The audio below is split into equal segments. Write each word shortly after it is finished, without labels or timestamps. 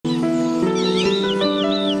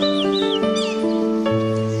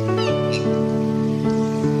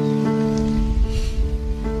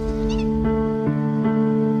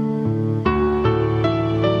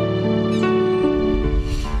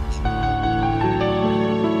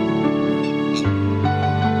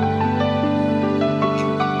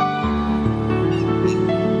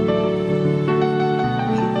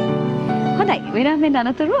විරාමයෙන්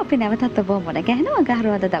අනතුරු අපි නැවතත් ඔබ මොන ගැහෙනවා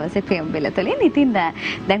ගහරවද දවසේ පියුම් විල තුලින්. ඉතින්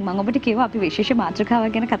දැන් මම ඔබට කිව්වා අපි විශේෂ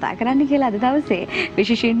මාතෘකාවක් ගැන කතා කරන්න කියලා අද දවසේ.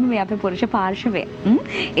 විශේෂයෙන්ම මේ අපේ පුරුෂ පාර්ශවය.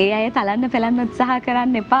 ඒ අය තලන්න පෙලන්න උත්සාහ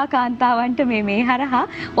කරන්න එපා කාන්තාවන්ට මේ හරහා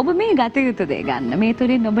ඔබ මේ ගත යුතු දේ ගන්න. මේ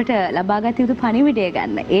තුලින් ඔබට ලබාගත යුතු පණිවිඩය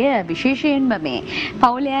ගන්න. එය විශේෂයෙන්ම මේ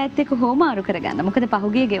පවුලේ අයත් එක්ක හෝමාරු කරගන්න. මොකද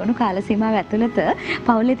පහුගිය ගෙවුණු කාල සීමාව ඇතුළත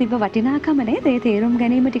පවුලේ තිබ්බ වටිනාකම නේද? ඒ තේරුම්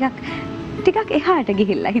ගැනීම ටිකක් එහාට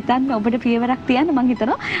ගිහිල්ලා හිතන්න ඔබට පියවරක් තියන්න මම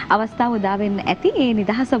හිතනවා අවස්ථාව උදා වෙන්න ඇති. ඒ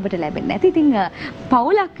නිදහස ඔබට ලැබෙන්න ඇති. ඉතින්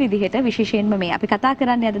පවුලක් විදිහට විශේෂයෙන්ම මේ අපි කතා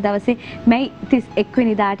කරන්නේ අද දවසේ මැයි 31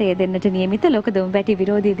 වෙනිදාට යෙදෙන්නට නියමිත ලෝක දුම්බැටි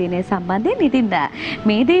විරෝධී දිනය සම්බන්ධයෙන්. ඉතින්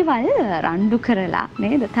මේ දේවල් රණ්ඩු කරලා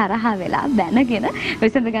නේද තරහ වෙලා බැනගෙන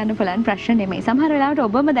විසඳ ගන්න පුළුවන් ප්‍රශ්න නෙමෙයි. සමහර වෙලාවට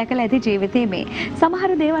ඔබම දැකලා ඇති ජීවිතේ මේ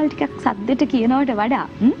සමහර දේවල් ටිකක් සද්දෙට කියනවට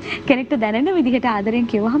වඩා කෙනෙක්ට දැනෙන විදිහට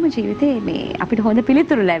ආදරෙන් කිව්වහම ජීවිතේ මේ අපිට හොඳ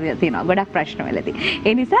පිළිතුරු ලැබෙලා තියෙනවා. ගොඩක් ප්‍රශ්නවලදී.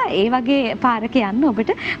 ඒ නිසා ඒ වගේ පාරක යන්න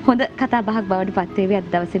ඔබට හොඳ කතා බහක් බවට පත් වේවි අද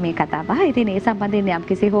දවසේ මේ කතා බහ. ඉතින් ඒ සම්බන්ධයෙන්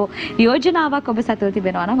යම්කිසි හෝ යෝජනාවක් ඔබ සතුව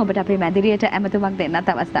තිබෙනවා නම් ඔබට අපේ මැදිරියට ඇමතුමක්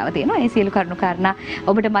දෙන්නත් අවස්ථාව තියෙනවා. ඒ සියලු කරුණු කාරණා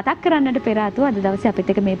ඔබට මතක් කරන්නට පෙර ආතුව අද දවසේ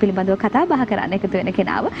අපිත් එක්ක මේ පිළිබඳව කතා බහ කරන්න එකතු වෙන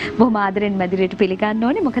කෙනාව බොහොම ආදරෙන් මැදිරියට පිළිගන්න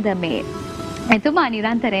ඕනේ. මොකද මේ එතුමා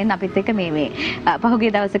නිරන්තරයෙන් අපිත් එක්ක මේ පහුගිය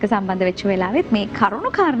දවසක සම්බන්ධ වෙච්ච වෙලාවෙත් මේ කරුණු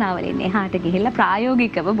කාරණාවලින් එහාට ගිහිල්ලා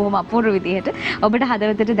ප්‍රායෝගිකව බොහොම අපූර්ව විදිහට ඔබට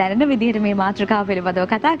හදවතට දැනෙන විදිහට මේ මාතෘකාව පිළිබඳව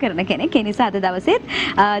කතා කරන කෙනෙක්. ඒ නිසා අද දවසේත්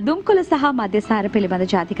දුම්කුල සහ මධ්‍යසාර පිළිබඳ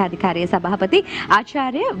ජාතික අධිකාරියේ සභාපති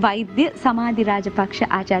ආචාර්ය වෛද්‍ය සමාධි රාජපක්ෂ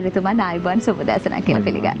ආචාර්යතුමා නායබන් සුබදෑසනක් කියලා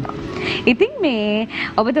පිළිගන්නවා. ඉතින් මේ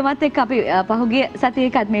ඔබතුමත් එක්ක අපි පහුගිය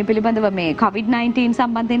සතියේකත් මේ පිළිබඳව මේ COVID-19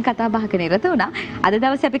 සම්බන්ධයෙන් කතා බහක නිරත වුණා. අද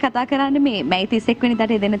දවසේ අපි කතා කරන්නේ මේ මැයි 31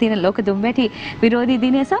 වෙනිදාට දෙන්න තියෙන ලෝක දුම්බැටි විරෝධී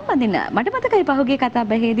දිනය සම්බන්ධයෙන්. මට මතකයි පහුගිය කතා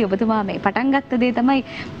බහේදී ඔබතුමා මේ පටන් ගත්ත දේ තමයි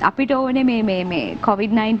අපිට ඕනේ මේ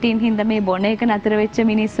COVID-19 හින්දා මේ බොන එක නතර වෙච්ච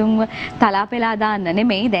මිනිස්සුන්ව තලාපෙලා දාන්න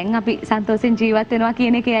නෙමෙයි. දැන් අපි සන්තෝෂෙන් ජීවත් වෙනවා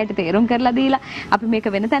කියන එක ඇයට තේරුම් කරලා දීලා අපි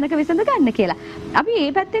මේක වෙන තැනක විසඳ ගන්න කියලා. අපි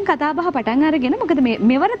මේ පැත්තෙන් කතා බහ පටන් අරගෙන මොකද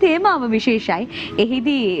මෙවර තේමාව විශේෂයි.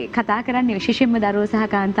 එහිදී කතා කරන්නේ විශේෂයෙන්ම දරුවෝ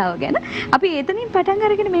සහ කාන්තාව ගැන. අපි එතනින් පටන්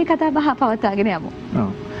අරගෙන මේ කතා බහ පවත්වාගෙන යමු.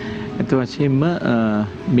 ඇත්ත වශයෙන්ම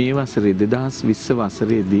මේ වසරේ 2020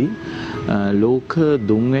 වසරේදී ලෝක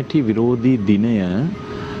දුම්වැටි විරෝධී දිනය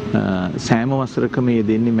සෑම වසරකම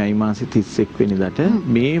යෙදෙන්නේ මැයි මාසේ 31 වෙනිදාට.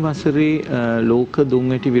 මේ වසරේ ලෝක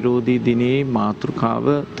දුම්වැටි විරෝධී දිනයේ මාතෘකාව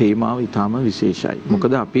තේමාව ඊටාම විශේෂයි.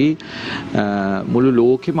 මොකද අපි මුළු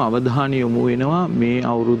ලෝකෙම අවධානය යොමු වෙනවා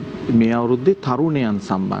මේ අවුරුද්දේ තරුණයන්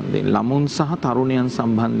සම්බන්ධයෙන්. ළමුන් සහ තරුණයන්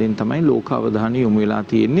සම්බන්ධයෙන් තමයි ලෝක අවධානය යොමු වෙලා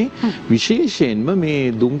තියෙන්නේ. විශේෂයෙන්ම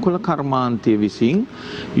මේ දුම්කොළ කර්මාන්තය විසින්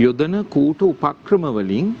යොදන කූට උපක්‍රම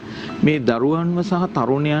වලින් මේ දරුවන්ව සහ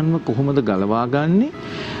තරුණයන්ව කොහොමද ගලවා ගන්නේ?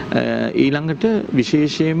 ඊළඟට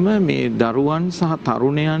විශේෂයෙන්ම මේ දරුවන් සහ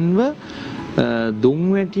තරුණයන්ව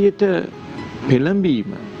දුම්වැටියට පෙළඹීම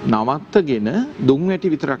නවත්තගෙන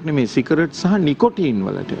දුම්වැටි විතරක් නෙමෙයි සිගරට් සහ නිකොටින්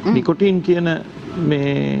වලට නිකොටින් කියන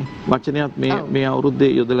මේ වචනයත් මේ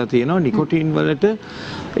අවුරුද්දේ යොදලා තියෙනවා. නිකොටින් වලට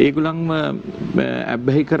ඒගොල්ලන්ව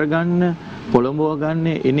අබ්බැහි කරගන්න පොළඹව ගන්න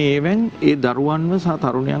එනේ ඒවෙන් ඒ දරුවන්ව සහ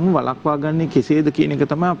තරුණයන්ව වළක්වා ගන්නේ කෙසේද කියන එක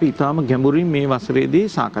තමයි අපි ඊටාම ගැඹුරින් මේ වසරේදී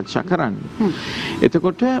සාකච්ඡා කරන්නේ.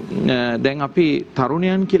 එතකොට දැන් අපි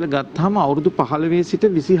තරුණයන් කියලා ගත්තාම අවුරුදු 15 සිට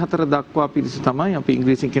 24 දක්වා පිරිස තමයි අපි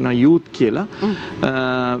ඉංග්‍රීසියෙන් කියනවා youth කියලා.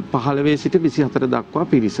 15 සිට 24 දක්වා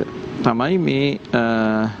පිරිස තමයි මේ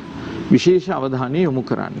විශේෂ අවධානය යොමු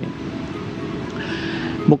කරන්නේ.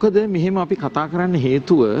 මොකද මෙහෙම අපි කතා කරන්න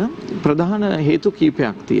හේතුව ප්‍රධාන හේතු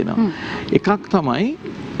කීපයක් තියෙනවා. එකක් තමයි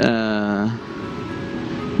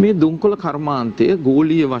මේ දුම්කොළ කර්මාන්තය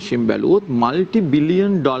ගෝලීය වශයෙන් බැලුවොත් මල්ටි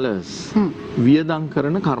බිලියන් ඩොලර්ස් වියදම්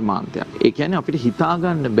කරන කර්මාන්තයක්. ඒ කියන්නේ අපිට හිතා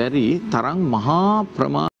ගන්න බැරි තරම් මහා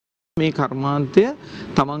ප්‍රමාණයක් මේ කර්මාන්තය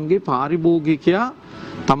තමන්ගේ පාරිභෝගිකයා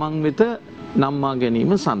තමන් වෙත නම්මා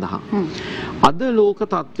ගැනීම සඳහා. අද ලෝක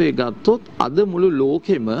තත්ත්වය ගත්තොත් අද මුළු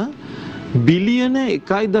ලෝකෙම බිලියන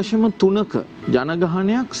 1.3ක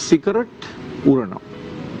ජනගහනයක් සිගරට් උරනවා.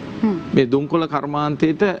 මේ දුම්කොළ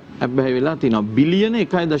කර්මාන්තයට අබ්බැහි වෙලා තිනවා බිලියන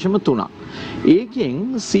 1.3ක්. ඒකෙන්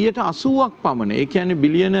 80%ක් පමණ, ඒ කියන්නේ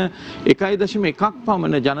බිලියන 1.1ක්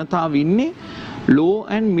පමණ ජනතාව ඉන්නේ low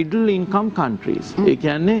and middle income countries. ඒ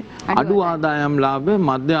කියන්නේ අඩු ආදායම් ලාභ,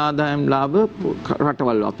 මධ්‍ය ආදායම් ලාභ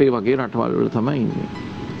රටවල් අපේ වගේ රටවල් වල තමයි ඉන්නේ.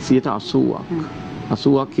 80%ක්.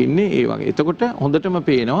 80ක් ඉන්නේ ඒ වගේ. එතකොට හොඳටම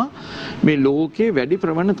පේනවා මේ ලෝකේ වැඩි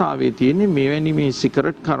ප්‍රවණතාවයේ තියෙන්නේ මෙවැනි මේ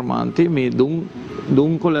සිගරට් කර්මාන්තයේ මේ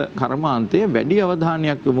දුම්කොළ කර්මාන්තයේ වැඩි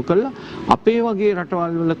අවධානයක් යොමු කළා අපේ වගේ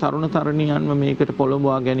රටවල් වල තරුණ තරුණියන්ව මේකට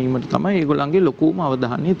පොළඹවා ගැනීමට තමයි ඒගොල්ලන්ගේ ලොකුම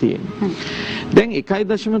අවධානය තියෙන්නේ. දැන්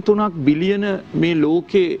 1.3ක් බිලියන මේ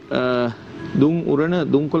ලෝකේ දුම් උරණ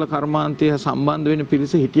දුම්කොළ කර්මාන්තය සම්බන්ධ වෙන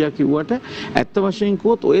පිරිස හිටියා කිව්වට ඇත්ත වශයෙන්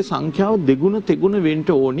කිව්වොත් ওই සංඛ්‍යාව දෙගුණ තෙගුණ වෙන්න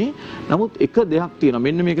ඕනේ. නමුත් එක දෙයක් තියෙනවා.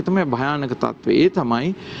 මෙන්න මේක තමයි භයානක තත්ත්වය. ඒ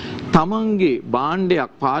තමයි තමන්ගේ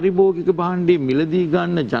භාණ්ඩයක් පාරිභෝගික භාණ්ඩේ මිලදී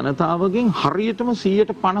ගන්න ජනතාවගෙන් හරියටම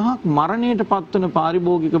 150ක් මරණයට පත්වන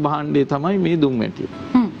පාරිභෝගික භාණ්ඩේ තමයි මේ දුම් වැටිය.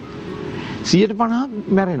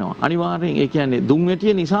 150ක් මැරෙනවා. අනිවාර්යෙන් ඒ කියන්නේ දුම්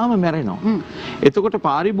වැටිය නිසාම මැරෙනවා. එතකොට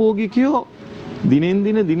පාරිභෝගිකයෝ දිනෙන්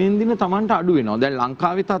දින Tamanට අඩු වෙනවා. දැන්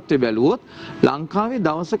ලංකාවේ තත්ත්වය බැලුවොත් ලංකාවේ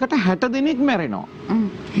දවසකට 60 දෙනෙක් මැරෙනවා.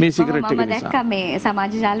 මේ සිගරට් එක නිසා. මම දැක්කා මේ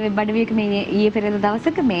සමාජ ජාල වෙබ් අඩවියක මේ ඊයේ පෙරේද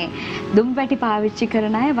දවසක මේ දුම් වැටි පාවිච්චි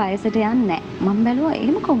කරන අය වයසට යන්නේ නැහැ. මම බැලුවා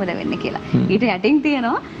එහෙම කොහොමද වෙන්නේ කියලා. ඊට යටින්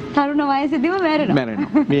තියෙනවා තරුණ වයසේදීම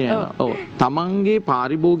මැරෙනවා. මේ ඔව්. තමන්ගේ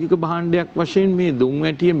පාරිභෝගික භාණ්ඩයක් වශයෙන් මේ දුම්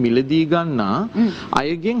වැටිය මිලදී ගන්නා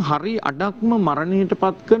අයගෙන් හරි අඩක්ම මරණයට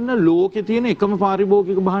පත් කරන ලෝකේ තියෙන එකම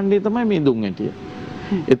පාරිභෝගික භාණ්ඩය තමයි මේ දුම් වැටිය.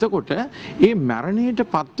 එතකොට මේ මරණයට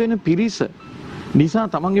පත් වෙන පිරිස නිසා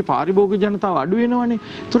තමන්ගේ පාරිභෝගික ජනතාව අඩු වෙනවනේ.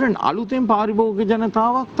 ඒතර අලුතෙන් පාරිභෝගික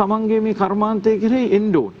ජනතාවක් තමන්ගේ මේ කර්මාන්තය කෙරෙහි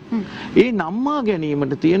එන්න ඕනේ. ඒ නම්මා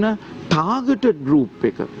ගැනීමට තියෙන ටාගටඩ් ගෲප්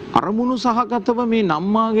එක අරමුණු සහගතව මේ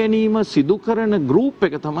නම්මා ගැනීම සිදු කරන ගෲප්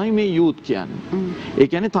එක තමයි මේ යූත් කියන්නේ. ඒ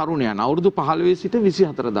කියන්නේ තරුණයන් අවුරුදු 15 සිට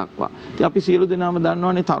 24 දක්වා. ඉතින් අපි සියලු දෙනාම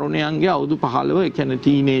දන්නවනේ තරුණයන්ගේ අවුරුදු 15 ඒ කියන්නේ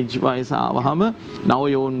ටීනේජ් වයස ආවහම නව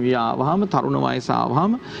යෝන් විය ආවහම තරුණ වයස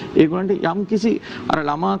ආවහම ඒගොල්ලන්ට යම්කිසි අර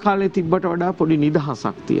ළමා කාලේ තිබ්බට වඩා පොඩි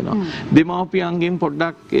නිදහසක් තියෙනවා. දෙමාපියන්ගෙන්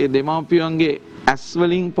පොඩ්ඩක් ඒ දෙමාපියන්ගේ ඇස්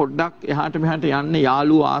වලින් පොඩ්ඩක් එහාට මෙහාට යන්න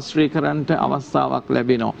යාළුවෝ ආශ්‍රය කරන්නට අවස්ථාවක්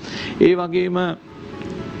ලැබෙනවා. ඒ වගේම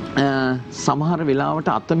සමහර වෙලාවට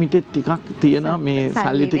අතමිටේ ටිකක් තියෙන මේ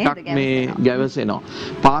සල්ලි ටිකක් මේ ගැවසෙනවා.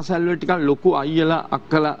 පාසල් වල ටිකක් ලොකු අයියලා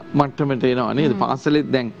අක්කලා මට්ටමට එනවා නේද?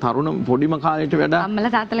 පාසලෙත් දැන් තරුණ පොඩිම කාලේට වඩා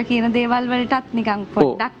අම්මලා තාත්තලා කියන දේවල් වලටත් නිකන්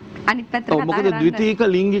පොඩ්ඩක් අනිත් පැත්තට කතා කරන්න. මොකද ද්විතීයික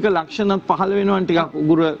ලිංගික ලක්ෂණත් පහළ වෙනවා ටිකක්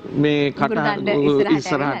උගුර මේ කටහඬ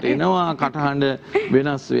ඉස්සරහට එනවා කටහඬ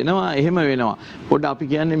වෙනස් වෙනවා එහෙම වෙනවා. පොඩ්ඩ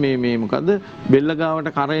අපි කියන්නේ මේ මොකද්ද බෙල්ල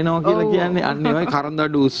ගාවට කර එනවා කියලා කියන්නේ අන්න ඒ වගේ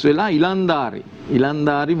කරඳඩු උස් වෙලා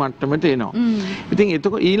ඉලන්දාරි මට්ටමට එනවා. ඉතින්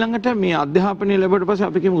එතකොට ඊළඟට මේ අධ්‍යාපනය ලැබුවට පස්සේ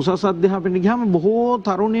අපි කියමු උසස් අධ්‍යාපනයට ගියාම බොහෝ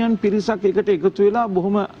තරුණයන් පිරිසක් එකට එකතු වෙලා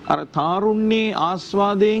බොහොම අර තාරුණ්‍යයේ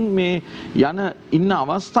ආස්වාදයෙන් මේ ඉන්න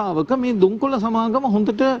අවස්ථාවක මේ දුම්කොළ සමාගම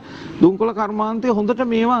හොඳට දුම්කොළ කර්මාන්තය හොඳට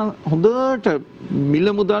මේවා හොඳට මිල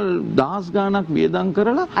මුදල් දහස් ගාණක් වියදම්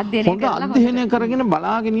කරලා හොඳ අධ්‍යයනය කරගෙන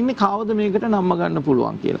බලාගෙන ඉන්නේ කවද මේකට නම්ම ගන්න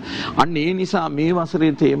පුළුවන් කියලා. අන්න ඒ නිසා මේ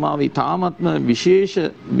වසරේ තේමාව ඉතාමත්ම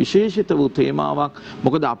විශේෂිත වූ තේමාවක්.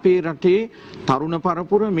 මොකද අපේ රටේ තරුණ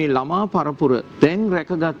පරපුර මේ ළමා පරපුර දැන්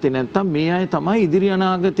රැකගත්තේ නැත්නම් මේ අය තමයි ඉදිරි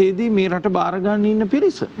අනාගතයේදී මේ රට බාර ගන්න ඉන්න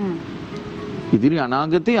පිරිස. ඉදිරි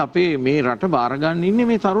අනාගතේ අපේ මේ රට බාර ගන්න ඉන්නේ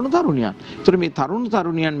මේ තරුණ තරුණියන්. ඒතර මේ තරුණ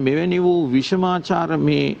තරුණියන් මෙවැනි වූ විෂමාචාර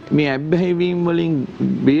මේ ඇබ්බැහිවීම් වලින්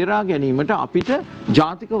බේරා ගැනීමට අපිට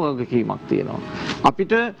ජාතික වගකීමක් තියෙනවා.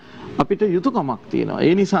 අපිට යුතුයකමක් තියෙනවා.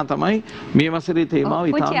 ඒ නිසා තමයි මේ වසරේ තේමාව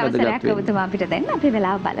ඉතාම වැදගත් වෙන්නේ. ඔබතුමා අපිට දෙන්න අපි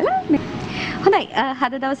වෙලාව බලලා. හොඳයි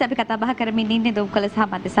අද දවසේ අපි කතා බහ කරමින් ඉන්නේ දුම්කොළ සහ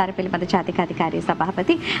මධ්‍යසාර පිළිබඳ ජාතික අධිකාරිය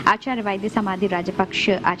සභාපති ආචාර්ය වෛද්‍ය සමාධි රාජපක්ෂ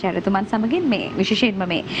ආචාර්යතුමන් සමගින් මේ විශේෂයෙන්ම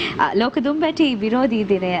මේ ලෝක දුම් වැටි විරෝධී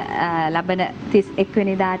දිනය ලබන 31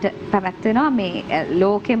 වෙනිදාට පැවැත්වෙනවා මේ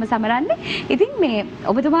ලෝකෙම සමරන්නේ. ඉතින් මේ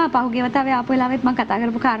ඔබතුමා පහුගිය වතාවේ ආපු වෙලාවෙත් මම කතා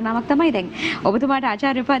කරපු කාරණාවක් තමයි දැන් ඔබතුමාට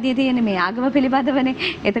ආචාර්ය උපාධිය තියෙන මේ ආගම පිළිබඳවනේ.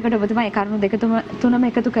 එතකොට ඔබතුමා ඒ කරුණු දෙක තුනම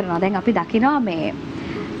එකතු කරනවා. දැන් අපි දකිනවා මේ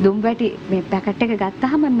දුම් වැටි මේ පැකට් එක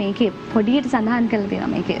ගත්තාම මේකේ පොඩියට සඳහන් කරලා තියෙනවා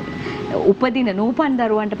මේකේ උපදින නූපන්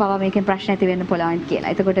දරුවන්ට පවා මේකෙන් ප්‍රශ්න ඇති වෙන්න පුළුවන්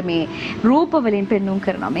කියලා. එතකොට මේ රූප වලින් පෙන්눔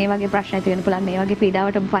කරනවා මේ වගේ ප්‍රශ්න ඇති වෙන්න පුළුවන් මේ වගේ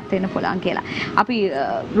පීඩාවටපත් වෙන්න පුළුවන් කියලා. අපි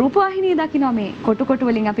රූපවාහිනිය දකිනවා මේ කොටු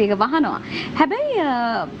වලින් අපි ඒක වහනවා. හැබැයි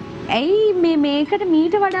ඇයි මේකට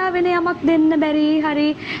මීට වඩා වෙන යමක් දෙන්න බැරි හරි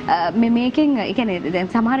මේකෙන් ඒ කියන්නේ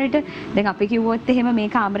දැන් සමහර විට දැන් අපි කිව්වොත් එහෙම මේ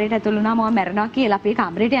කාමරේට ඇතුළු වුණාම මම මැරෙනවා කියලා අපි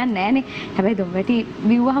කාමරේට යන්නේ නැහනේ. හැබැයි දුම් වැටි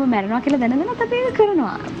විව්වහම මැරෙනවා කියලා දැනගෙනත් අපි ඒක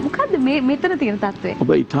කරනවා. මොකද්ද මෙතන තියෙන තත්ත්වය?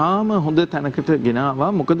 ඔබ ඊටාම හොඳ තැනකට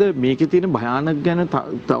ගෙනාවා. මොකද මේකේ තියෙන භයානක ගැන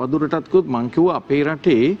තවදුරටත් කිව්වොත් මං කිව්වා අපේ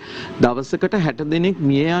රටේ දවසකට 60 දෙනෙක්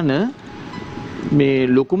මිය යන මේ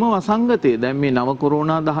ලොකුම වසංගතය දැන් මේ නව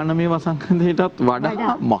කොරෝනා 19 වසංගතයටත්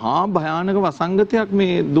වඩා මහා භයානක වසංගතයක්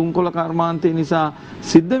මේ දුම්කොළ කර්මාන්තය නිසා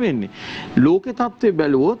සිද්ධ වෙන්නේ. ලෝකේ තත්ත්වය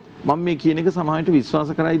බැලුවොත් මම මේ කියන එක සමහරවිට විශ්වාස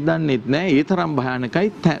කරයිද දන්නෙත් නෑ. ඒ තරම්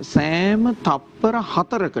භයානකයි. සෑම තප්පර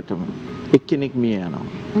 4කටම එක්කෙනෙක් මිය යනවා.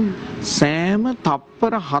 සෑම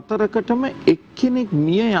තප්පර 4කටම එක්කෙනෙක්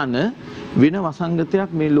මිය යන වෙන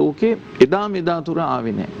වසංගතයක් මේ ලෝකේ එදා මෙදා තුර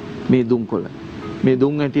ආවේ නෑ. මේ දුම්කොළ මේ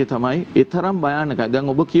දුම් වැටිය තමයි ඒ තරම් භයානකයි. දැන්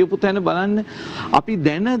ඔබ කියපු තැන බලන්න අපි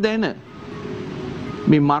දැන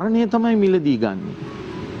මේ මරණය තමයි මිලදී ගන්නෙ.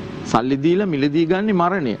 සල්ලි දීලා මිලදී ගන්නේ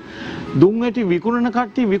මරණය. දුම් ඇටි විකුණන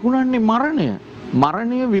කට්ටිය විකුණන්නේ මරණය.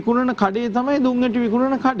 මරණය විකුණන කඩේ තමයි දුම් ඇටි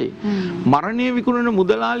විකුණන කඩේ. මරණය විකුණන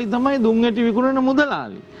මුදලාලි තමයි දුම් ඇටි විකුණන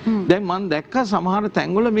මුදලාලි. දැන් මම දැක්ක සමහර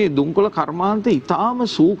තැන්වල මේ දුම්කොළ කර්මාන්තය ඉතාම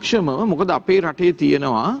සූක්ෂමව මොකද අපේ රටේ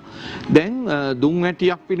තියෙනවා දැන් දුම්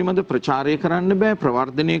ඇටියක් පිළිබඳ ප්‍රචාරය කරන්න බෑ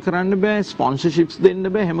ප්‍රවර්ධනය කරන්න බෑ ස්පොන්සර්ෂිප්ස් දෙන්න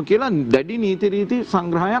බෑ හැම කියලා දැඩි නීති රීති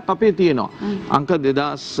සංග්‍රහයක් අපේ තියෙනවා. අංක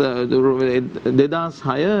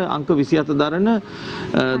 2006 අංක 27 දරන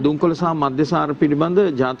දුම්කොළ සහ මද්‍යසාර පිළිබඳ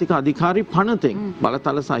ජාතික අධිකාරී පනතෙන්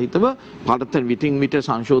බලතල සහිතව පනත විටින් විට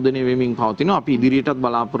සංශෝධනය වෙමින් පවතිනවා. අපි ඉදිරියටත්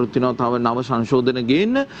බලාපොරොත්තු වෙනවා තව නව සංශෝධන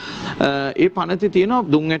ගේන්න. ඒ පනතේ තියෙනවා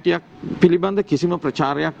දුම් ඇටියක් පිළිබඳ කිසිම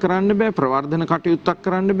ප්‍රචාරයක් කරන්න බෑ ප්‍රවර්ධන කටයුත්තක්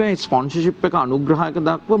කරන්න බෑ ස්පොන්සර්ෂිප් එක අනුග්‍රහයක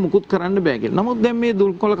දක්ව මුකුත් කරන්න බෑ කියලා. නමුත් දැන් මේ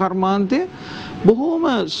දුම්කොළ කර්මාන්තය බොහෝම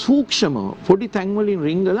සූක්ෂමව පොඩි තැන් වලින්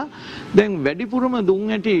රිංගලා දැන් වැඩිපුරම දුම්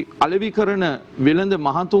ඇටි අලෙවි කරන වෙළඳ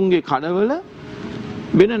මහතුන්ගේ කඩවල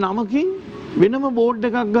වෙන නමකින් වෙනම බෝඩ්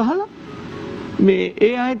එකක් ගහලා මේ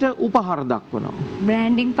ඒ අයට උපහාර දක්වනවා.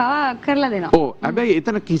 බ්‍රෑන්ඩින් පවා කරලා දෙනවා. ඔව්. හැබැයි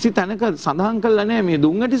එතන කිසි තැනක සඳහන් කරලා නැහැ මේ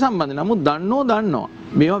දුම් ඇටි සම්බන්ධ. නමුත් දන්නවා.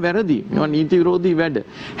 මේවා වැරදි. මේවා නීති විරෝධී වැඩ.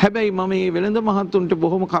 හැබැයි මම මේ වෙළඳ මහතුන්ට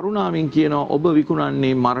බොහොම කරුණාවෙන් කියනවා ඔබ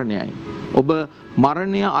විකුණන්නේ මරණයයි. ඔබ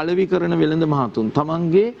මරණය අලෙවි කරන වෙළඳ මහතුන්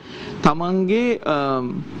තමන්ගේ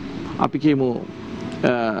අපි කියමු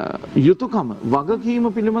යුතුයකම වගකීම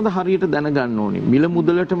පිළිබඳ හරියට දැනගන්න ඕනේ. මිල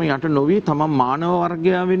මුදලටම යට නොවි තමන් මානව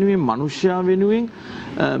වර්ගයා වෙනුවෙන් මනුෂ්‍යයා වෙනුවෙන්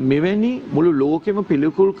මෙවැනි මුළු ලෝකෙම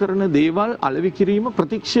පිළිකුල් කරන දේවල් අලෙවි කිරීම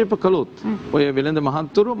ප්‍රතික්ෂේප කළොත් ඔය වෙළඳ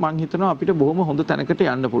මහත්තුරු මං හිතනවා අපිට බොහොම හොඳ තැනකට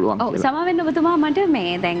යන්න පුළුවන් කියලා. ඔව් සමා වෙන්න ඔබතුමා මට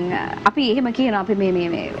මේ දැන් අපි එහෙම කියනවා අපි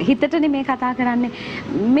මේ හිතටනේ මේ කතා කරන්නේ.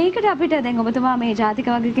 මේකට අපිට දැන් ඔබතුමා මේ ජාතික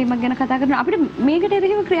වගකීමක් ගැන කතා කරනවා අපිට මේකට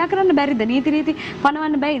එරෙහිව ක්‍රියා කරන්න බැරිද? නීති රීති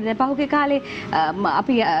පනවන්න බැයිද? පහුගිය කාලේ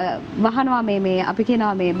අපි වහනවා මේ අපි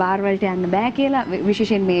කියනවා මේ බාර් වලට යන්න බෑ කියලා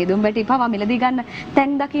විශේෂයෙන් මේ දුම් ඇටි පවා මිලදී ගන්න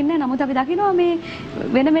තැන් දකින්න. නමුත් අපි දකිනවා මේ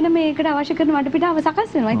වෙන මේකට අවශ්‍ය කරන වටපිටාව සකස්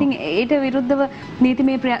වෙනවා. ඉතින් ඊට විරුද්ධව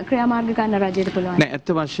නීතිමය ක්‍රියාමාර්ග ගන්න රජයට පුළුවන්. නෑ ඇත්ත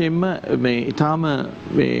වශයෙන්ම මේ ඊටාම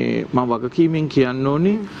මේ මම වගකීමෙන් කියන්න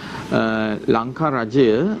ඕනේ ලංකා රජය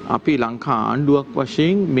අපි ලංකා ආණ්ඩුවක්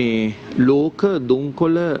වශයෙන් මේ ලෝක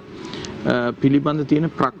දුම්කොළ පිළිබඳ තියෙන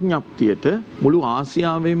ප්‍රඥප්තියට මුළු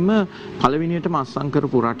ආසියාවෙන්ම පළවෙනියටම අත්සන්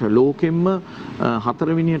කරපු රට ලෝකෙම්ම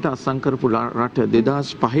හතරවෙනියට අත්සන් කරපු රට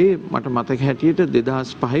 2005 මට මතක හැටියට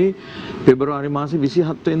 2005 පෙබරවාරි මාසේ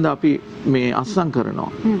 27 වෙනිදා අපි මේ අත්සන් කරනවා.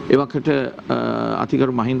 ඒ වකට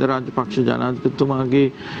අතිගරු මහින්ද රාජපක්ෂ ජනාධිපතිතුමාගේ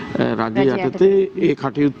රජය යටතේ ඒ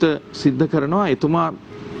කටයුත්ත සිද්ධ කරනවා. එතුමා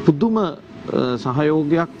පුදුම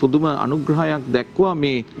සහයෝගයක් පුදුම අනුග්‍රහයක් දැක්වා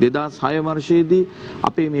මේ 2006 වර්ෂයේදී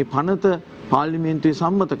අපේ මේ පනත පාර්ලිමේන්තුවේ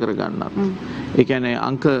සම්මත කරගන්නත්. ඒ කියන්නේ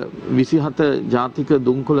අංක 27 ජාතික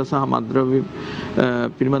දුම්කොළ සහ මත්ද්‍රව්‍ය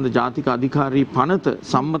පිළිබඳ ජාතික අධිකාරී පනත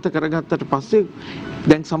සම්මත කරගත්තට පස්සේ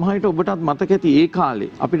දැන් සමහරවිට ඔබටත් මතක ඇති ඒ කාලේ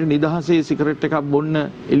අපිට නිදහසේ සිගරට් එකක් බොන්න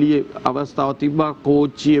එළියේ අවස්ථාවක් තිබ්බා.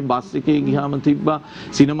 කෝච්චියේ බස් එකේ ගියාම තිබ්බා.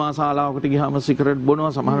 සිනමා ශාලාවකට ගියාම සිගරට්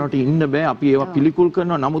බොනවා. සමහරවිට ඉන්න බෑ. අපි ඒවා පිළිකුල්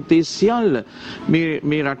කරනවා. නමුත් ඒ සියල්ල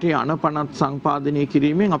මේ රටේ අනපනත් සම්පාදනය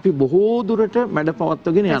කිරීමෙන් අපි බොහෝ දුරට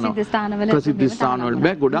මැඩපවත්වගෙන යනවා. ප්‍රසිද්ධ ස්ථානවල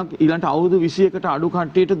බෑ. ගොඩක් ඊළඟට අවුරුදු 21කට අඩු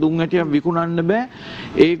කට්ටියට දුම් ඇටියක් විකුණන්න බෑ.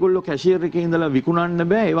 ඒගොල්ලෝ කැෂියර් එකේ ඉඳලා විකුණන්න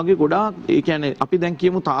බෑ. ඒ වගේ ගොඩාක් ඒ කියන්නේ අපි දැන්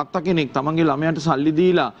කියමු තාත්තා කෙනෙක් තමන්ගේ ළමයාට සල්ලි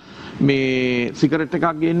දීලා මේ සිගරට් එකක්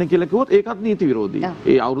ගේන්න කියලා කිව්වොත් ඒකත් නීති විරෝධී.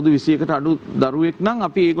 ඒ අවුරුදු 21කට අඩු දරුවෙක් නම්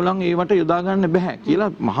අපි ඒගොල්ලන් ඒවට යොදා ගන්න බෑ කියලා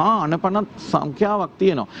මහා අනපනත් සංඛ්‍යාවක්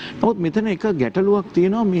තියෙනවා. නමුත් මෙතන එක ගැටලුවක්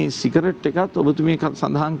තියෙනවා මේ සිගරට් එකත් ඔබතුමී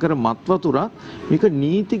සඳහන් කර මත් වතුරත් මේක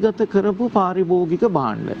නීතිගත කරපු පාරිභෝගික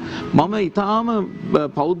භාණ්ඩ. මම ඊටාම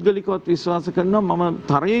පෞද්ගලිකවත් විශ්වාස කරනවා මම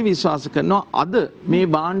තරයේ විශ්වාස කරනවා අද මේ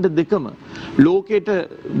භාණ්ඩ දෙකම ලෝකෙට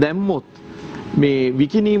දැම්මොත් මේ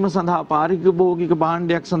විකිණීම සඳහා පාරිභෝගික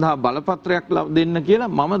භාණ්ඩයක් සඳහා බලපත්‍රයක් දෙන්න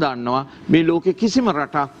කියලා මම දන්නවා මේ ලෝකේ කිසිම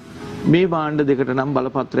රටක් මේ භාණ්ඩ දෙකට නම්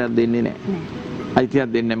බලපත්‍රයක් දෙන්නේ නැහැ. අයිතියක්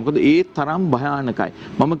දෙන්නේ නැහැ. මොකද ඒ තරම් භයානකයි.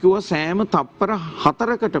 මම කිව්වා සෑම තප්පර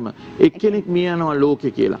 4කටම එක්කෙනෙක් මිය යනවා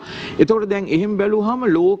ලෝකේ කියලා. එතකොට දැන් එහෙම බැලුවාම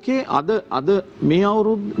ලෝකේ අද මේ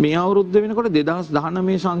අවුරුද්ද වෙනකොට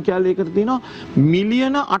 2019 සංඛ්‍යාලයකට තියෙනවා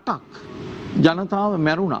මිලියන 8ක් ජනතාව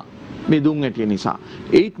මැරුණා මේ දුම් ඇටිය නිසා.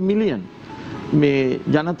 8 මිලියන් මේ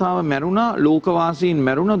ජනතාව මැරුණා ලෝකවාසීන්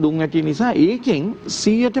මැරුණා දුම් ඇටිය නිසා. ඒකෙන්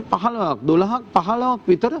 12%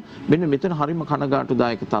 විතර මෙන්න මෙතන හරිම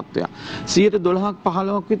කනගාටුදායක තත්ත්වයක්.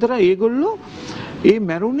 12% විතර ඒගොල්ලෝ ඒ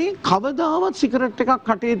මැරුණේ කවදාවත් සිගරට් එකක්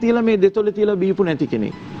කටේ තියලා මේ දෙතොලේ තියලා බීපු නැති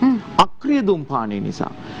කෙනෙක්. අක්‍රිය දුම් පානය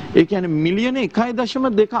නිසා. ඒ කියන්නේ මිලියන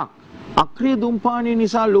 1.2ක් අක්‍රීය දුම්පානය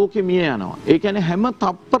නිසා ලෝකෙ මිය යනවා. ඒ කියන්නේ හැම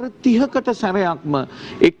තප්පර 30කට සැරයක්ම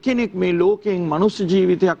එක්කෙනෙක් මේ ලෝකයෙන් මනුස්ස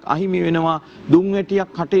ජීවිතයක් අහිමි වෙනවා දුම් වැටියක්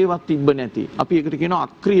කටේවත් තිබ්බ නැති. අපි ඒකට කියනවා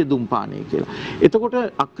අක්‍රීය දුම්පානය කියලා. එතකොට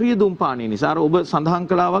අක්‍රීය දුම්පානය නිසා ඔබ සඳහන්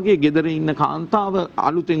කළා වගේ ගෙදර ඉන්න කාන්තාව,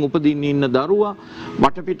 අලුතෙන් උපදින්න ඉන්න දරුවා,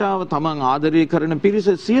 වටපිටාව තමන් ආදරය කරන පිරිස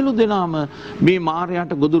සියලු දෙනාම මේ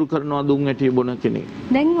මායයට ගොදුරු කරනවා දුම් වැටිය බොන කෙනෙක්.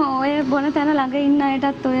 දැන් ඔය බොන තැන ළඟ ඉන්න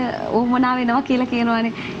අයටත් ඔය ඕමනා වෙනවා කියලා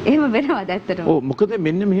කියනවානේ. එහෙම වෙනවද ඇත්තටම? ඔව් මොකද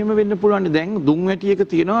මෙන්න මෙහෙම වෙන්න පුළුවන්. දැන් දුම් වැටියක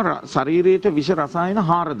තියෙනවා ශරීරයට විෂ රසායන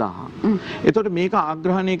 4000. එතකොට මේක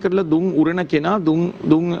ආග්‍රහණය කරලා දුම් උරන කෙනා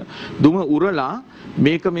දුම උරලා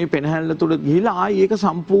මේක මේ පෙනහැල්ල තුල ගිහිලා ආයි ඒක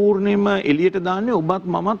සම්පූර්ණයෙන්ම එළියට දාන්නේ ඔබත්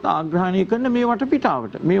මමත් ආග්‍රහණය කරන මේ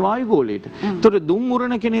වටපිටාවට, මේ වායුගෝලයට. එතකොට දුම්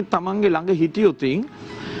උරන කෙනෙක් තමන්ගේ ළඟ හිටියොතින්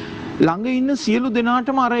ළඟ ඉන්න සියලු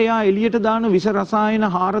දෙනාටම අර එයා එළියට දාන විෂ රසායන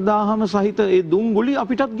 4000ම සහිත ඒ දුම් ගුලි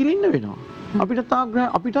අපිටත් ගිලින්න වෙනවා.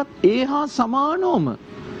 අපිටත් ඒහා සමානවම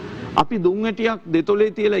අපි දුම් වැටියක්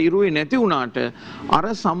දෙතොලේ තියලා ඉරුවේ නැති වුණාට අර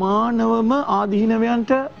සමානවම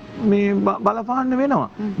ආදීනවයන්ට මේ බලපාන්න වෙනවා.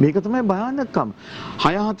 මේක තමයි භයානකකම.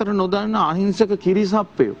 6-4 නොදන්න අහිංසක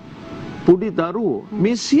කිරිසප්පයෝ, පුඩි දරුවෝ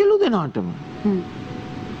මේ සියලු දෙනාටම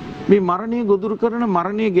මේ මරණය ගොදුරු කරන,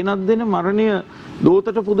 මරණය ගෙනත් දෙන, මරණය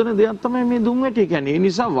දෝතට පුදන දෙයක් තමයි මේ දුම් වැටිය කියන්නේ. ඒ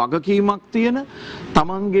නිසා වගකීමක් තියෙන,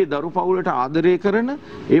 තමන්ගේ දරු පවුලට ආදරය කරන,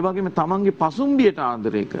 ඒ වගේම තමන්ගේ පසුම්බියට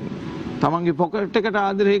ආදරය කරන, තමන්ගේ පොකට් එකට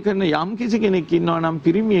ආදරය කරන යම් කිසි කෙනෙක් ඉන්නවා නම්,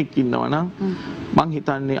 පිරිමියෙක් ඉන්නවා නම් මං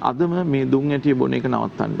හිතන්නේ අදම මේ දුම් වැටිය බොන එක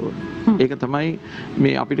නවත්තන්න ඕනේ. ඒක තමයි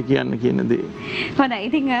මේ අපිට කියන්න කියන දේ. හොඳයි.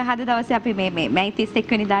 ඉතින් අද දවසේ අපි මේ මැයි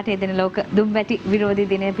 31 වෙනිදාට එදින ලෝක දුම් වැටි විරෝධී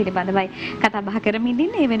දිනය පිළිබඳවයි කතා බහ කරමින්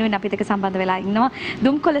ඉන්නේ. ඒ වෙනුවෙන් අපිට එක්ක සම්බන්ධ වෙලා ඉන්නවා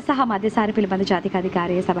දුම්කොළ සහ මධ්‍යසාර පිළිබඳ ජාතික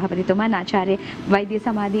අධිකාරියේ සභාපතිතුමන් ආචාර්ය වෛද්‍ය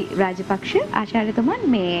සමාධි රාජපක්ෂ ආචාර්යතුමන්.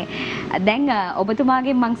 මේ දැන්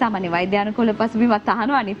ඔබතුමාගෙන් මං සාමාන්‍ය වෛද්‍යානුකූල පසුබිමක්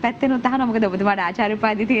අහනවා, අනිත් පැත්තෙන් අහනවා. මොකද ඔබතුමාට ආචාර්ය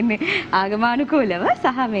උපාධිය තියෙන්නේ ආගමානුකූලව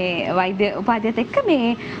සහ මේ වෛද්‍ය උපාධියත් එක්ක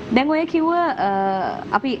මේ දැන් ඔය කිව්ව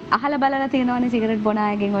අපි අහලා බලලා තියෙනවානේ සිගරට් බොන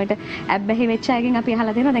අයගෙන්, ඔයට ඇබ්බැහි වෙච්ච අයගෙන් අපි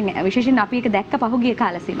අහලා තියෙනවා. දැන් විශේෂයෙන් අපි ඒක දැක්ක පහුගිය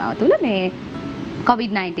කාල සීමාව තුළ මේ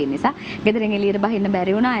COVID-19 නිසා ගෙදරින් එළියට බහින්න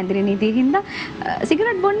බැරි වුණා. ඇඳිරි නීතිය හින්දා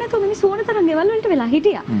සිගරට් බොන්න නැතුව මිනිස්සු ඕන තරම් ගෙවල් වලට වෙලා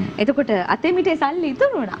හිටියා. එතකොට අතේ මිටේ සල්ලි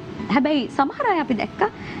ඉතුරු වුණා. හැබැයි සමහර අය අපි දැක්කා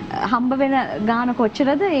හම්බ වෙන ගාන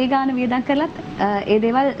කොච්චරද ඒ ගාන වියදම් කරලත් ඒ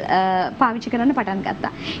දේවල් පාවිච්චි කරන්න පටන්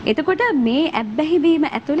ගත්තා. එතකොට මේ ඇබ්බැහි වීම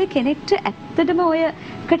ඇතුලේ කෙනෙක්ට ඇත්තටම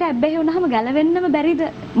ඔයකට ඇබ්බැහි වුණාම ගැලවෙන්නම බැරිද?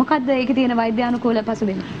 මොකද්ද ඒකේ තියෙන වෛද්‍යානුකූල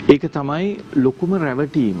පසුබිම? ඒක තමයි ලොකුම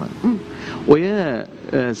රැවටීම. ඔය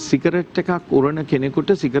සිගරට් එකක් උරන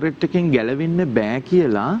කෙනෙකුට සිගරට් එකෙන් ගැලවෙන්න බෑ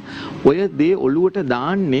කියලා ඔය දේ ඔළුවට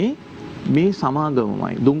දාන්නේ මේ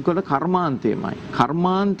සමාගමමයි, දුම්කොළ කර්මාන්තයමයි.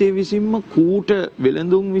 කර්මාන්තය විසින්ම කූට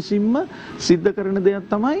වෙළඳුන් විසින්ම සිද්ධ කරන දෙයක්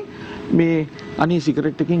තමයි මේ අනේ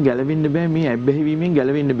සිගරට් එකෙන් ගැලවෙන්න බෑ, මේ ඇබ්බැහි වීමෙන්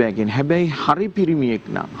ගැලවෙන්න බෑ කියන. හැබැයි හරි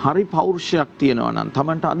පිරිමියෙක් නම්, හරි පෞරුෂයක් තියෙනවා නම්,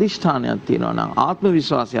 Tamanට අදිෂ්ඨානයක් තියෙනවා නම්, ආත්ම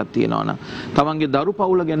විශ්වාසයක් තියෙනවා නම්, Tamanගේ දරු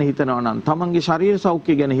පවුල ගැන හිතනවා නම්, Tamanගේ ශරීර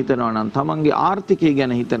සෞඛ්‍යය ගැන හිතනවා නම්, Tamanගේ ආර්ථිකය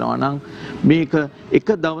ගැන හිතනවා නම් මේක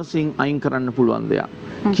එක දවසින් අයින් කරන්න පුළුවන් දෙයක්.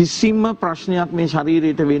 කිසිම ප්‍රශ්නයක් මේ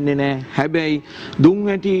ශරීරයට වෙන්නේ නැහැ. හැබැයි දුම්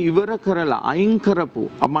වැටි ඉවර කරලා අයින් කරපු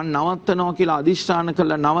මම නවත්තනවා කියලා අදිෂ්ඨාන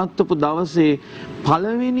කළා නවත්තපු දවසේ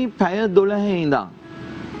පළවෙනි පැය 12 ඉඳන්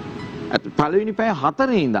පළවෙනි පැය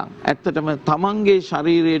 4 ඉඳන් ඇත්තටම තමන්ගේ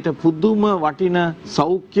ශරීරයට පුදුම වටින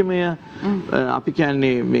සෞඛ්‍යමය අපි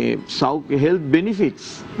කියන්නේ මේ සෞඛ්‍ය හෙල්ත් බෙනිෆිට්ස්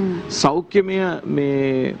සෞඛ්‍යමය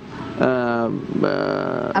මේ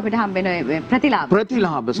අපිට හම්බෙන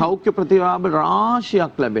ප්‍රතිලාභ සෞඛ්‍ය ප්‍රතිලාභ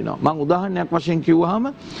රාශියක් ලැබෙනවා. මම උදාහරණයක් වශයෙන් කිව්වහම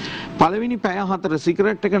පළවෙනි පැය 4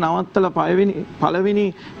 සිගරට් එක නවත්තලා පළවෙනි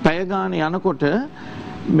පැය ගාන යනකොට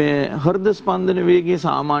මේ හෘද ස්පන්දන වේගය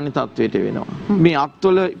සාමාන්‍ය තත්වයට වෙනවා. මේ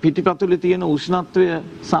අත්වල පිටිපතුලේ තියෙන උෂ්ණත්වය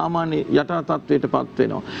සාමාන්‍ය යටා තත්වයටපත්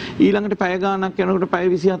වෙනවා. ඊළඟට පැය ගානක් යනකොට පැය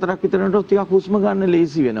 24ක් විතර යනකොට ටිකක් හුස්ම ගන්න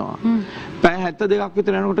ලේසි වෙනවා. පැය 72ක්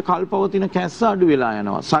විතර යනකොට කල්පවතින කැස්ස අඩු වෙලා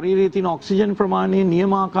යනවා. ශරීරයේ තියෙන ඔක්සිජන් ප්‍රමාණය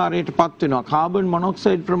නියමාකාරයටපත් වෙනවා. කාබන්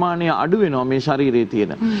මොනොක්සයිඩ් ප්‍රමාණය අඩු වෙනවා මේ ශරීරයේ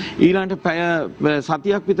තියෙන. ඊළඟට පැය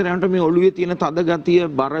සතියක් විතර යනකොට මේ ඔළුවේ තියෙන තද ගතිය,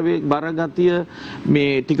 බර ගතිය,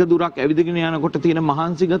 මේ ටික දුරක් ඇවිදගෙන යනකොට තියෙන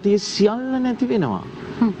මහන්සි ගතිය සියල්ල නැති වෙනවා.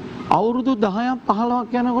 අවුරුදු 10ක්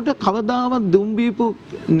 15ක් යනකොට කවදාවත් දුම් බීපු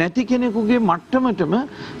නැති කෙනෙකුගේ මට්ටමටම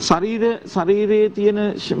ශරීරයේ තියෙන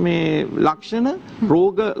මේ ලක්ෂණ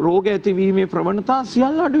රෝග ඇතිවීමේ ප්‍රවණතා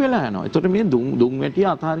සියල්ල අඩු වෙලා යනවා. ඒතකොට මේ දුම් වැටිය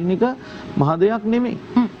අතාරින එක මහ දෙයක් නෙමෙයි.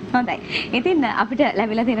 හොඳයි. ඉතින් අපිට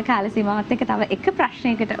ලැබිලා තියෙන කාල සීමාවත් එක්ක තව එක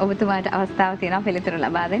ප්‍රශ්නයකට ඔබතුමාට අවස්ථාව තියෙනවා පිළිතුරු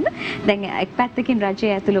ලබා දෙන්න. දැන් එක් පැත්තකින්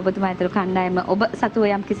රජය ඇතුළු ඔබතුමා ඇතුළු කණ්ඩායම ඔබ සතුව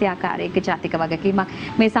යම් කිසි ආකාරයක ජාතික වගකීමක්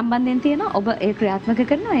මේ සම්බන්ධයෙන් තියෙනවා. ඔබ ඒ ක්‍රියාත්මක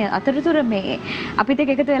කරනවා. ඒ අතරතුර මේ අපිට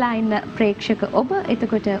එකතු වෙලා ඉන්න ප්‍රේක්ෂක ඔබ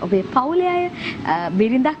එතකොට ඔබේ පවුලේ අය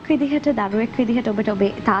බිරිඳක් විදිහට දරුවෙක් විදිහට ඔබට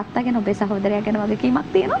ඔබේ තාත්තා ගැන ඔබේ සහෝදරයා ගැන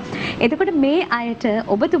වගකීමක් තියෙනවා. එතකොට මේ අයට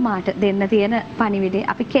ඔබතුමාට දෙන්න තියෙන පණිවිඩය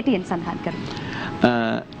අපි කෙටියෙන් සඳහන් කරමු.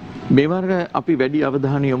 මේවර අපි වැඩි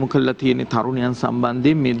අවධානය යොමු කරලා තියෙන තරුණයන්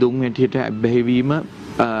සම්බන්ධයෙන් මේ දුම් වැටියට ඇබ්බැහිවීම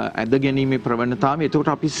ඇද ගැනීමේ ප්‍රවණතාවය.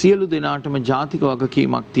 එතකොට අපි සියලු දෙනාටම ජාතික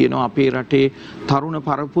වගකීමක් තියෙනවා අපේ රටේ තරුණ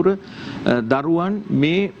පරපුර දරුවන්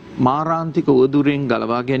මේ මාරාන්තික උවදුරෙන්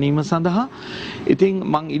ගලවා ගැනීම සඳහා. ඉතින්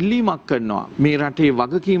මං ඉල්ලීමක් කරනවා මේ රටේ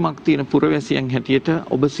වගකීමක් තියෙන පුරවැසියන් හැටියට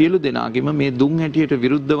ඔබ සියලු දෙනාගෙම මේ දුම් හැටියට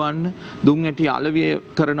විරුද්ධ වන්න, දුම් හැටිය අලවිය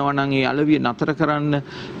කරනවා නම් ඒ අලවිය නතර කරන්න,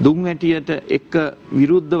 දුම් හැටියට එක්ක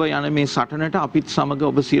විරුද්ධව යන මේ සටනට අපිත් සමග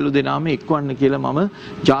ඔබ සියලු දෙනාම එක්වන්න කියලා මම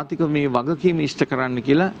ජාතික මේ වගකීම ඉෂ්ට කරන්න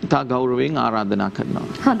කියලා ඉතා ගෞරවයෙන් ආරාධනා කරනවා.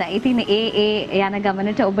 හොඳයි. ඉතින් ඒ යන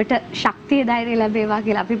ගමනට ඔබට ශක්තිය ධෛර්යය ලැබේවා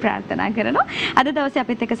කියලා අපි ප්‍රාර්ථනා කරනවා. අද දවසේ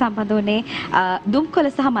අපිත් එක්ක සම්බන්ධ වුණේ දුම්කොළ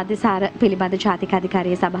සහ මධ්‍යසාර පිළිබඳ ජාතික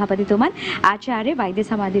අධිකාරිය සභාපතිතුමන් ආචාර්ය වෛද්‍ය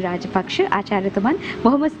සමාධි රාජපක්ෂ ආචාර්යතුමන්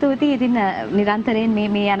බොහොම ස්තුතියි. ඉතින් නිරන්තරයෙන්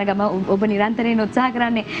මේ යන ගම ඔබ නිරන්තරයෙන් උත්සාහ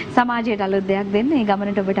කරන්නේ සමාජයට අලුත් දෙයක් දෙන්න. ඒ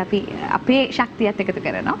ගමනට ඔබට අපි අපේ ශක්තියත් එකතු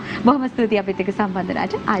කරනවා. බොහොම ස්තුතියි අපිත් එක්ක සම්බන්ධ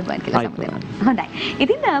රාජ ආයුබෝවන් කියලා සම්බන්ධ. හොඳයි.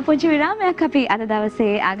 ඉතින් පොඩි විරාමයක් අපි අද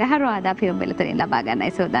දවසේ අගහරුවාදා පියුම් විල තුලින් ලබා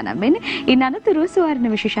ගන්නයි සූදානම් වෙන්නේ. ඉන් අනතුරු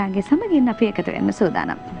සුවර්ණ විශේෂාංගයේ සමගින් අපි එකතු වෙන්න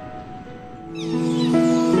සූදානම්.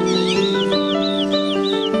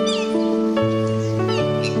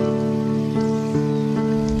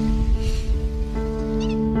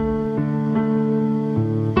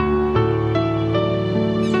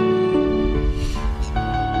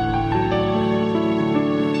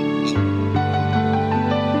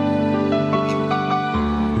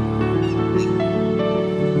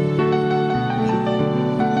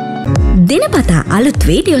 දිනපතා අලුත්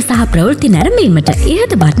වීඩියෝ සහ ප්‍රවෘත්ති නැරඹීමට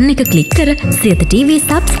ඉහත බටන් එක ක්ලික් කර සියත TV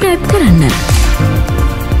සබ්ස්ක්‍රයිබ් කරන්න.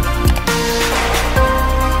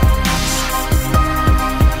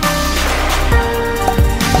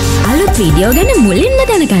 අලුත් වීඩියෝ ගැන මුලින්ම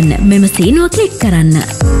දැනගන්න මෙම සීනුව ක්ලික් කරන්න.